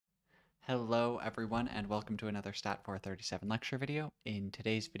Hello everyone and welcome to another Stat 437 lecture video. In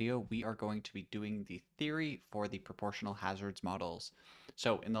today's video we are going to be doing the theory for the proportional hazards models.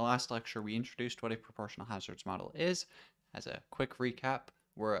 So in the last lecture we introduced what a proportional hazards model is. As a quick recap,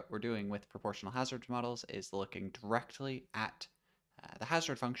 what we're doing with proportional hazards models is looking directly at the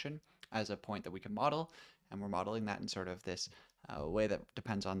hazard function as a point that we can model, and we're modeling that in sort of this way that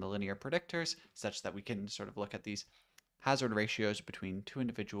depends on the linear predictors, such that we can sort of look at these hazard ratios between two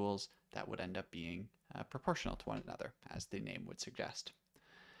individuals that would end up being proportional to one another, as the name would suggest.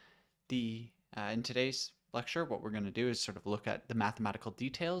 In today's lecture, what we're going to do is sort of look at the mathematical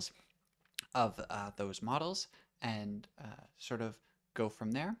details of those models and sort of go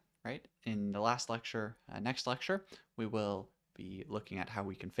from there, right? In the last lecture, next lecture, we will be looking at how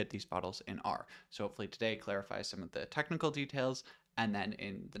we can fit these models in R. So hopefully today clarifies some of the technical details, and then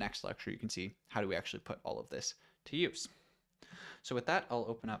in the next lecture you can see how do we actually put all of this to use. So with that, I'll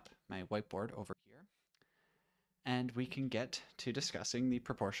open up my whiteboard over here, and we can get to discussing the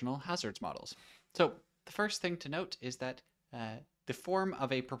proportional hazards models. So the first thing to note is that the form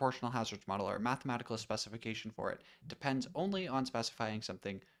of a proportional hazards model, or mathematical specification for it, depends only on specifying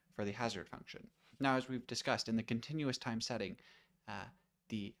something for the hazard function. Now, as we've discussed, in the continuous time setting,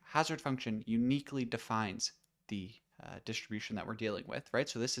 the hazard function uniquely defines the distribution that we're dealing with, right?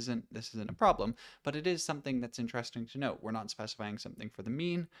 So this isn't a problem, but it is something that's interesting to note. We're not specifying something for the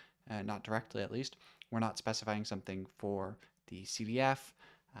mean, not directly at least. We're not specifying something for the CDF.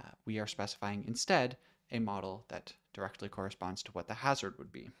 We are specifying instead a model that directly corresponds to what the hazard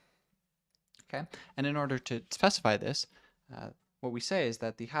would be. Okay, and in order to specify this, what we say is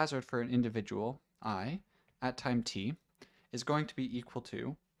that the hazard for an individual I at time t is going to be equal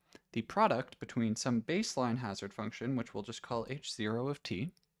to the product between some baseline hazard function, which we'll just call h0 of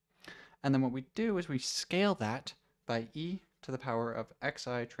t, and then what we do is we scale that by e to the power of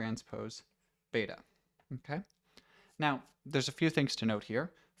xi transpose beta. Okay. Now, there's a few things to note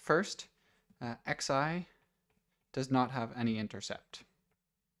here. First, xi does not have any intercept.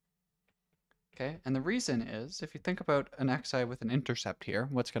 Okay, and the reason is, if you think about an xi with an intercept here,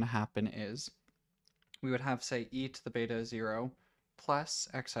 what's going to happen is we would have, say, e to the beta 0 plus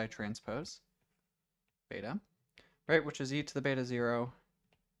xi transpose beta, right, which is e to the beta 0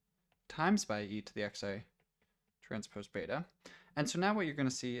 times by e to the xi transpose beta. And so now what you're going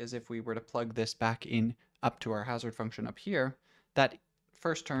to see is if we were to plug this back in up to our hazard function up here, that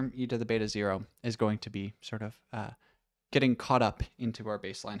first term, e to the beta 0, is going to be sort of getting caught up into our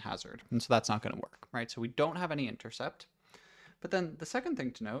baseline hazard. And so that's not going to work, right? So we don't have any intercept. But then the second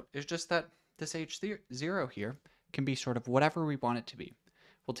thing to note is just that this h0 here can be sort of whatever we want it to be.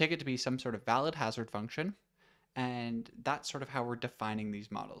 We'll take it to be some sort of valid hazard function, and that's sort of how we're defining these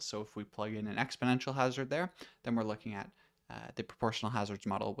models. So if we plug in an exponential hazard there, then we're looking at the proportional hazards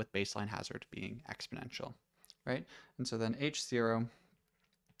model with baseline hazard being exponential, right? And so then h0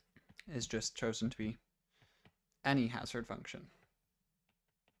 is just chosen to be any hazard function,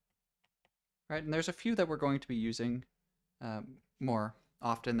 right? And there's a few that we're going to be using more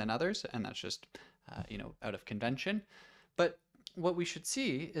often than others, and that's just out of convention. But what we should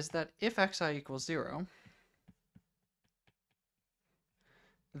see is that if xi equals 0,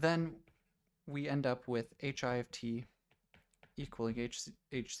 then we end up with hi of t equaling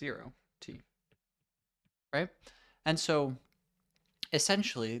h0 t, right? And so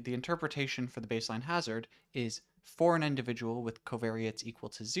essentially the interpretation for the baseline hazard is for an individual with covariates equal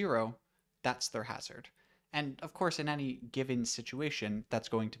to 0, that's their hazard. And of course, in any given situation, that's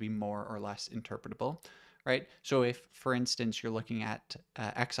going to be more or less interpretable, right? So if, for instance, you're looking at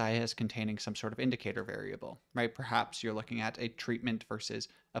xi as containing some sort of indicator variable, right? Perhaps you're looking at a treatment versus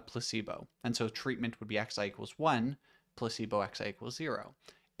a placebo. And so treatment would be xi equals 1, placebo xi equals 0.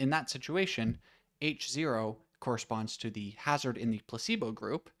 In that situation, h0 corresponds to the hazard in the placebo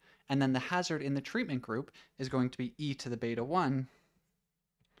group, and then the hazard in the treatment group is going to be e to the beta 1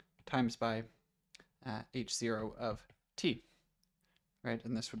 times by h0 of t, right?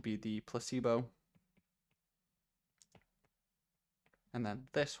 And this would be the placebo. And then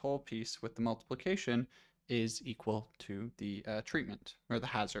this whole piece with the multiplication is equal to the treatment, or the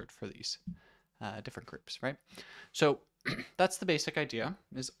hazard for these different groups, right? So that's the basic idea,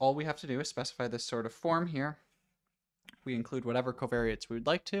 is all we have to do is specify this sort of form here. We include whatever covariates we would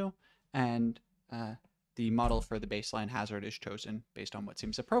like to, and the model for the baseline hazard is chosen based on what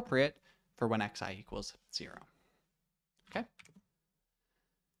seems appropriate for when xi equals 0. Okay.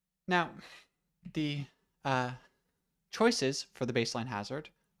 Now, the choices for the baseline hazard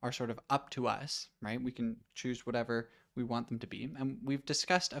are sort of up to us, right? We can choose whatever we want them to be. And we've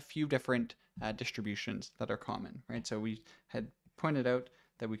discussed a few different distributions that are common, right? So we had pointed out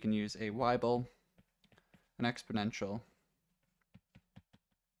that we can use a Weibull, an exponential,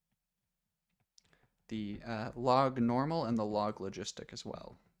 the log normal, and the log logistic as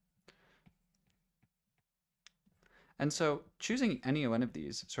well. And so choosing any one of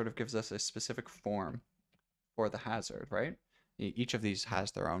these sort of gives us a specific form for the hazard, right? Each of these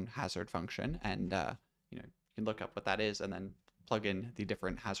has their own hazard function, and you can look up what that is and then plug in the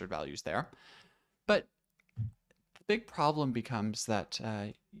different hazard values there. But the big problem becomes that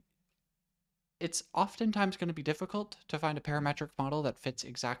it's oftentimes going to be difficult to find a parametric model that fits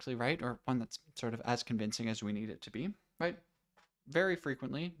exactly right, or one that's sort of as convincing as we need it to be, right? Very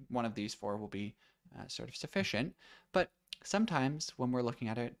frequently, one of these four will be sort of sufficient, but sometimes when we're looking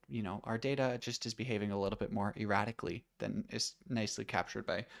at it, our data just is behaving a little bit more erratically than is nicely captured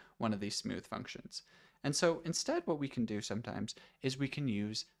by one of these smooth functions. And so instead, what we can do sometimes is we can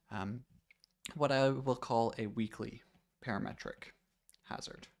use what I will call a weakly parametric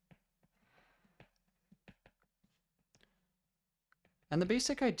hazard. And the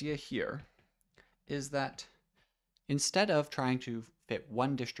basic idea here is that instead of trying to fit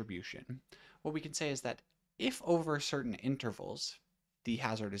one distribution, what we can say is that if over certain intervals the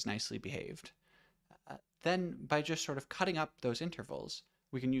hazard is nicely behaved, then by just sort of cutting up those intervals,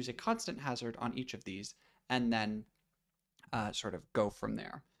 we can use a constant hazard on each of these and then sort of go from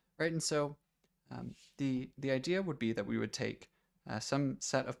there, right? And so the idea would be that we would take some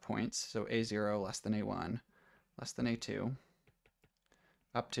set of points, so a0 less than a1 less than a2,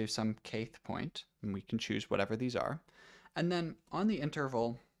 up to some kth point, and we can choose whatever these are. And then on the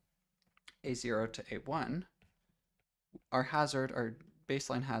interval a0 to a1, our hazard, our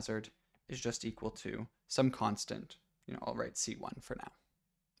baseline hazard, is just equal to some constant. I'll write c1 for now.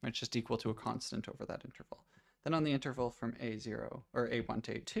 It's just equal to a constant over that interval. Then on the interval from a0 or a1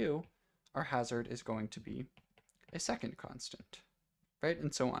 to a2, our hazard is going to be a second constant, right?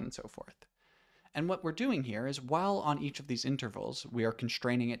 And so on and so forth. And what we're doing here is while on each of these intervals, we are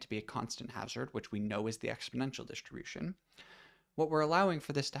constraining it to be a constant hazard, which we know is the exponential distribution. What we're allowing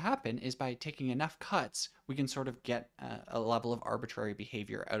for this to happen is by taking enough cuts, we can sort of get a level of arbitrary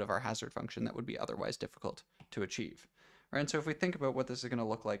behavior out of our hazard function that would be otherwise difficult to achieve. Right? And so if we think about what this is going to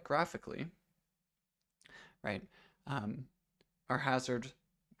look like graphically, right, our hazard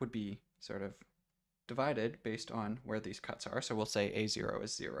would be sort of divided based on where these cuts are. So we'll say a0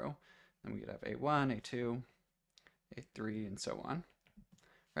 is 0. Then we could have a1, a2, a3, and so on,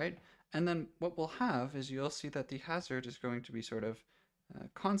 right? And then what we'll have is you'll see that the hazard is going to be sort of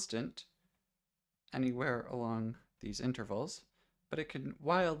constant anywhere along these intervals, but it can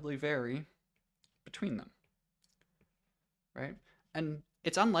wildly vary between them, right? And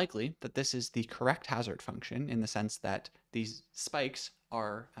it's unlikely that this is the correct hazard function in the sense that these spikes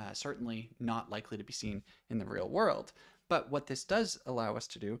are certainly not likely to be seen in the real world. But what this does allow us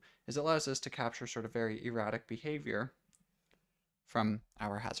to do is it allows us to capture sort of very erratic behavior from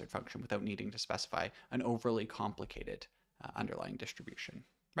our hazard function without needing to specify an overly complicated underlying distribution,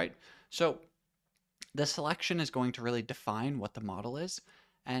 right? So the selection is going to really define what the model is.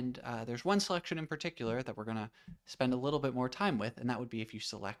 And there's one selection in particular that we're going to spend a little bit more time with, and that would be if you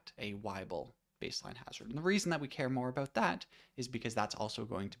select a Weibull baseline hazard. And the reason that we care more about that is because that's also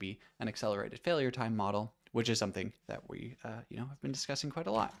going to be an accelerated failure time model, which is something that we have been discussing quite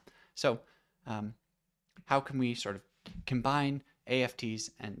a lot. So how can we sort of combine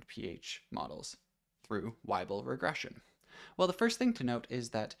AFTs and PH models through Weibull regression? Well, the first thing to note is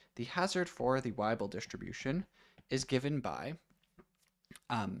that the hazard for the Weibull distribution is given by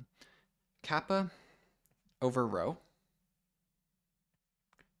kappa over rho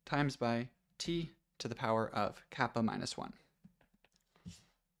times by t to the power of kappa minus 1.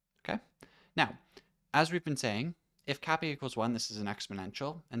 Okay? Now, as we've been saying, if kappa equals 1, this is an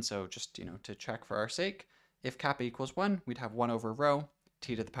exponential. And so just, to check for our sake, if kappa equals 1, we'd have 1 over rho,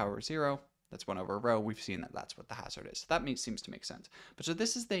 t to the power of 0. That's 1 over rho. We've seen that that's what the hazard is. So that seems to make sense. But so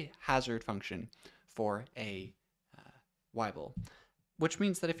this is the hazard function for a Weibull, which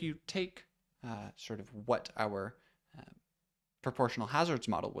means that if you take sort of what our proportional hazards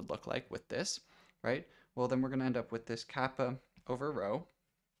model would look like with this, right? Well, then we're going to end up with this kappa over rho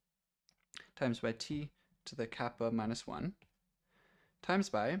times by t to the kappa minus 1 times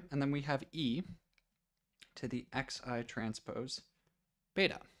by, and then we have e to the xi transpose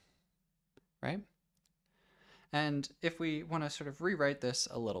beta, right? And if we want to sort of rewrite this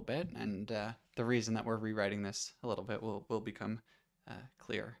a little bit, and the reason that we're rewriting this a little bit will become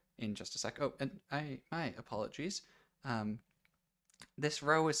clear in just a sec. Oh, and my apologies. This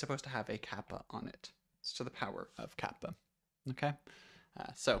rho is supposed to have a kappa on it. It's to the power of kappa. Okay?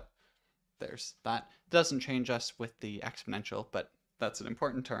 So there's that. It doesn't change us with the exponential, but that's an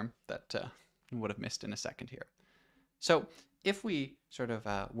important term that would have missed in a second here. So if we sort of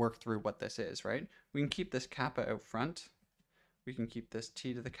work through what this is, right, we can keep this kappa out front. We can keep this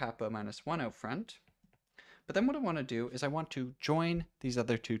t to the kappa minus 1 out front. But then what I want to do is I want to join these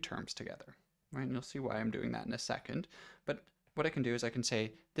other two terms together, right? And you'll see why I'm doing that in a second. But what I can do is I can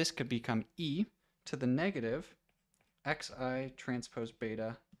say this could become e to the negative xi transpose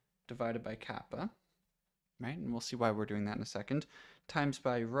beta divided by kappa, right? And we'll see why we're doing that in a second, times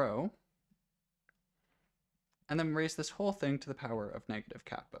by rho, and then raise this whole thing to the power of negative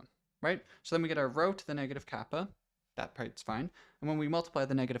kappa, right? So then we get our rho to the negative kappa. That part's fine. And when we multiply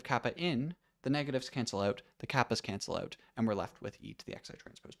the negative kappa in, the negatives cancel out, the kappas cancel out, and we're left with e to the xi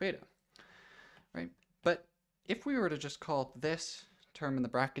transpose beta, right? But if we were to just call this term in the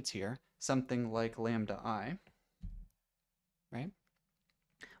brackets here something like lambda I, right?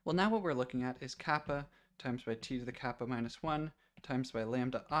 Well, now what we're looking at is kappa times by t to the kappa minus 1 times by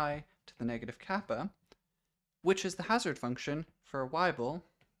lambda I to the negative kappa, which is the hazard function for a Weibull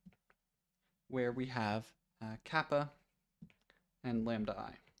where we have kappa and lambda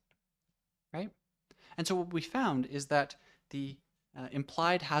I, right? And so what we found is that the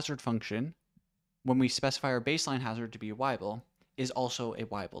implied hazard function, when we specify our baseline hazard to be a Weibull, is also a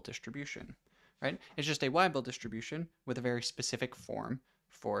Weibull distribution, right? It's just a Weibull distribution with a very specific form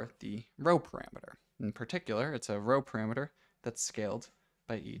for the rho parameter. In particular, it's a rho parameter that's scaled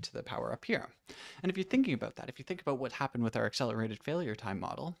by e to the power up here. And if you're thinking about that, if you think about what happened with our accelerated failure time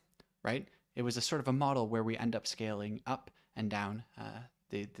model, right? It was a sort of a model where we end up scaling up and down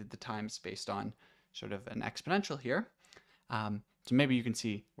the times based on sort of an exponential here. So maybe you can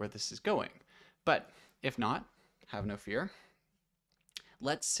see where this is going. But if not, have no fear.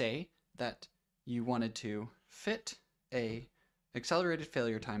 Let's say that you wanted to fit a accelerated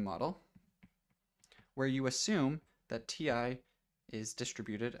failure time model where you assume that Ti is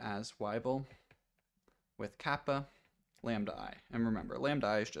distributed as Weibull with kappa lambda I. And remember, lambda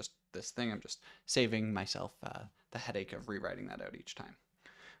I is just this thing. I'm just saving myself the headache of rewriting that out each time.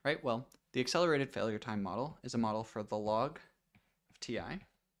 Right? Well, the accelerated failure time model is a model for the log of Ti.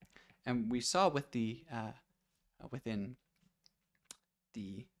 And we saw with the within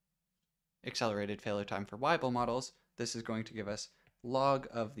the accelerated failure time for Weibull models, this is going to give us log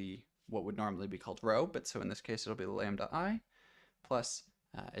of the what would normally be called rho, but so in this case it'll be lambda I plus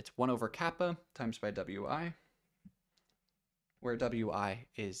it's 1 over kappa times by wi, where wi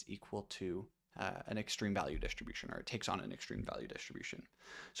is equal to an extreme value distribution, or it takes on an extreme value distribution.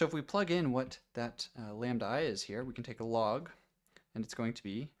 So if we plug in what that lambda I is here, we can take a log, and it's going to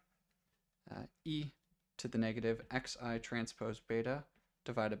be e to the negative xi transpose beta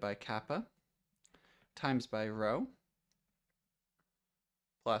divided by kappa times by rho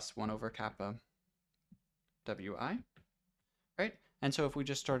plus 1 over kappa wi, right? And so if we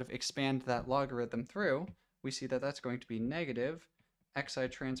just sort of expand that logarithm through, we see that that's going to be negative xi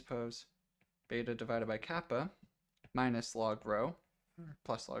transpose beta divided by kappa minus log rho, or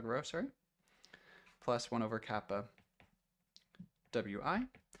plus log rho, sorry, plus 1 over kappa wi.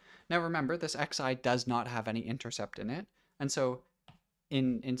 Now remember, this xi does not have any intercept in it, and so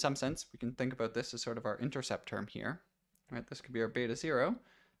in some sense, we can think about this as sort of our intercept term here, right? This could be our beta 0.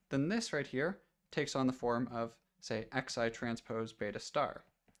 Then this right here takes on the form of, say, xi transpose beta star,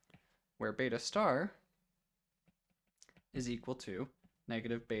 where beta star is equal to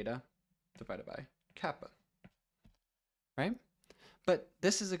negative beta divided by kappa, right? But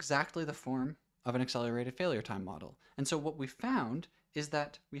this is exactly the form of an accelerated failure time model. And so what we found is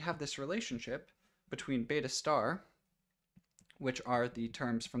that we have this relationship between beta star, which are the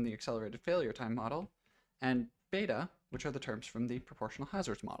terms from the accelerated failure time model, and beta, which are the terms from the proportional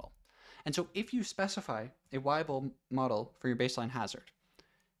hazards model. And so if you specify a Weibull model for your baseline hazard,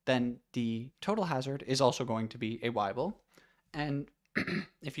 then the total hazard is also going to be a Weibull. And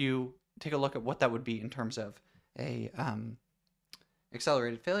if you take a look at what that would be in terms of a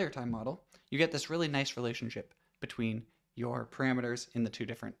accelerated failure time model, you get this really nice relationship between your parameters in the two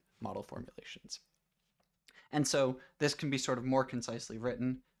different model formulations. And so this can be sort of more concisely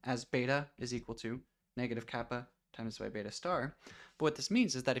written as beta is equal to negative kappa times by beta star. But what this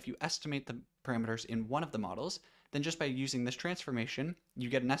means is that if you estimate the parameters in one of the models, then just by using this transformation, you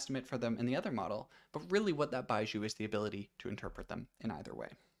get an estimate for them in the other model. But really what that buys you is the ability to interpret them in either way.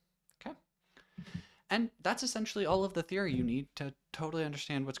 Okay? And that's essentially all of the theory you need to totally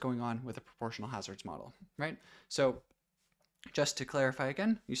understand what's going on with a proportional hazards model, right? So just to clarify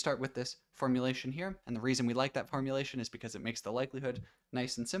again, you start with this formulation here, and the reason we like that formulation is because it makes the likelihood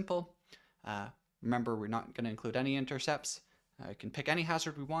nice and simple. Remember, we're not going to include any intercepts. I can pick any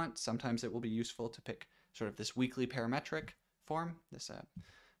hazard we want. Sometimes it will be useful to pick sort of this weakly parametric form.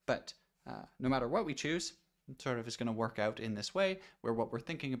 But no matter what we choose, it sort of is going to work out in this way, where what we're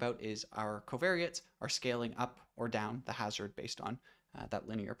thinking about is our covariates are scaling up or down the hazard based on that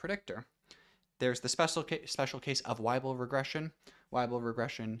linear predictor. There's the special case of Weibull regression. Weibull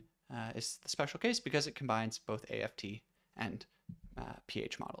regression is the special case because it combines both AFT and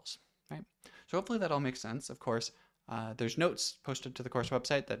PH models, right? So hopefully that all makes sense. Of course, there's notes posted to the course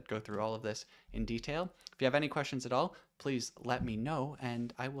website that go through all of this in detail. If you have any questions at all, please let me know,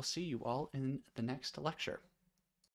 and I will see you all in the next lecture.